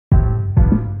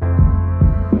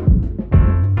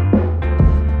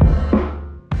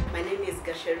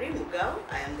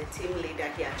team leader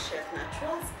here at Sheth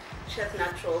Naturals. Sheth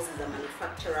Naturals is a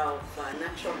manufacturer of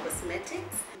natural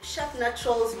cosmetics. Sheth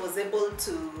Naturals was able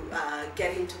to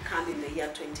get into camp in the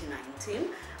year 2019.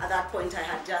 At that point, I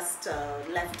had just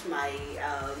left my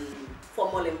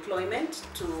formal employment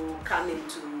to come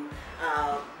into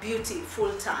beauty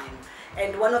full-time.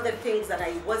 And one of the things that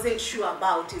I wasn't sure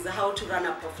about is how to run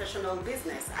a professional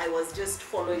business. I was just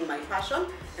following my passion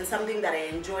and something that I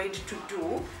enjoyed to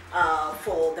do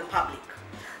for the public.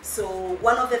 So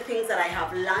one of the things that I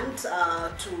have learned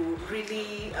to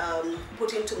really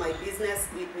put into my business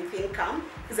within camp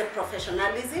is a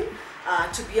professionalism,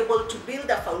 to be able to build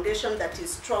a foundation that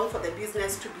is strong for the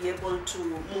business to be able to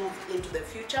move into the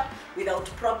future without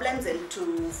problems and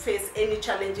to face any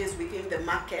challenges within the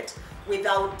market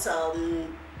without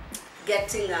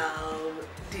getting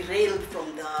derailed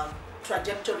from the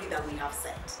trajectory that we have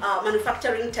set.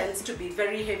 Manufacturing tends to be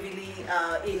very heavily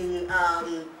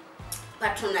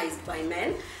patronized by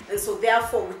men, and so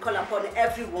therefore we call upon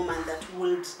every woman that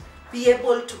would be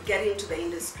able to get into the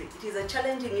industry. It is a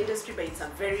challenging industry, but it's a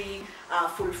very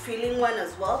fulfilling one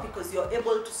as well, because you're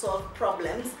able to solve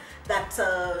problems that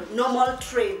normal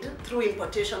trade through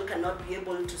importation cannot be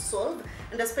able to solve,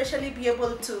 and especially be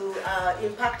able to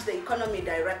impact the economy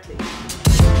directly.